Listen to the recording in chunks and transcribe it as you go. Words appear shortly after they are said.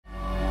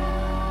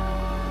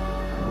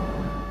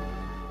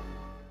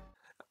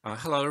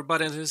Hello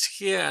everybody, this is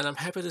here, and I'm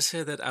happy to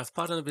say that I've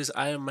partnered with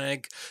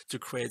IAMAG to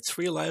create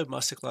 3 live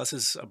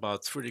masterclasses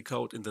about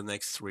 3D-Coat in the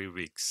next 3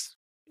 weeks.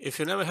 If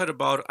you never heard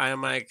about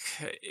IAMAG,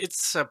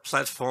 it's a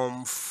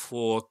platform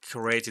for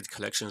curated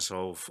collections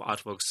of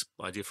artworks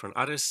by different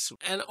artists,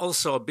 and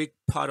also a big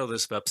part of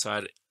this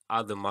website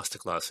are the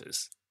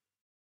masterclasses.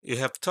 You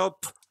have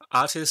top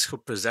artists who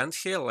present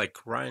here,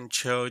 like Ryan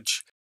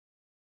Church,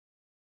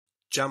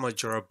 Jama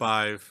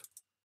Jorabayev,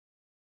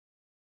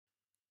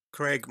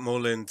 Craig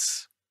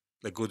Mullins,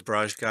 the Good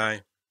Brush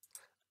guy,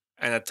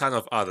 and a ton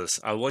of others.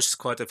 I watched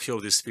quite a few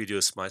of these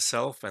videos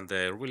myself, and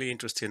they're really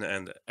interesting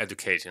and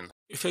educating.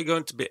 If you're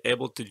going to be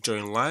able to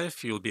join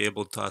live, you'll be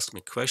able to ask me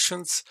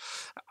questions.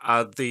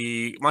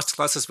 The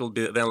masterclasses will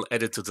be then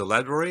added to the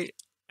library.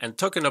 And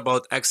talking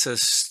about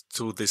access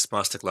to these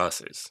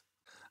masterclasses,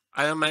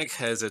 IAMAG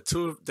has a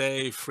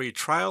 2-day free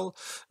trial.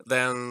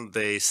 Then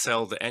they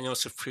sell the annual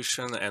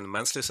subscription and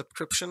monthly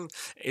subscription.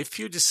 If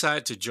you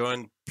decide to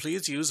join,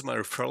 please use my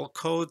referral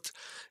code,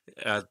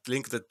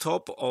 link at the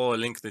top or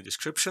link in the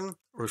description.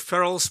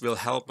 Referrals will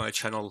help my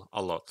channel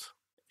a lot.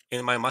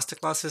 In my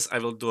masterclasses, I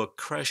will do a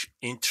crash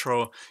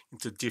intro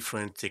into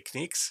different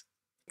techniques.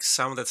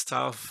 Some of that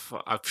stuff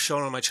I've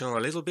shown on my channel a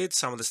little bit,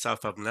 some of the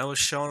stuff I've never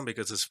shown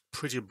because it's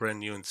pretty brand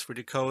new in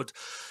 3D-Coat.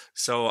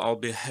 So I'll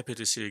be happy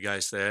to see you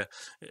guys there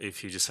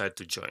if you decide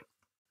to join.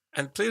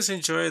 And please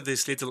enjoy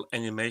this little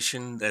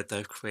animation that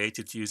I've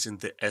created using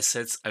the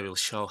assets I will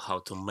show how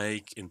to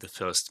make in the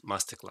first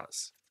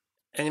masterclass.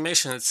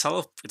 Animation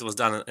itself, it was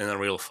done in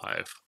Unreal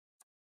 5.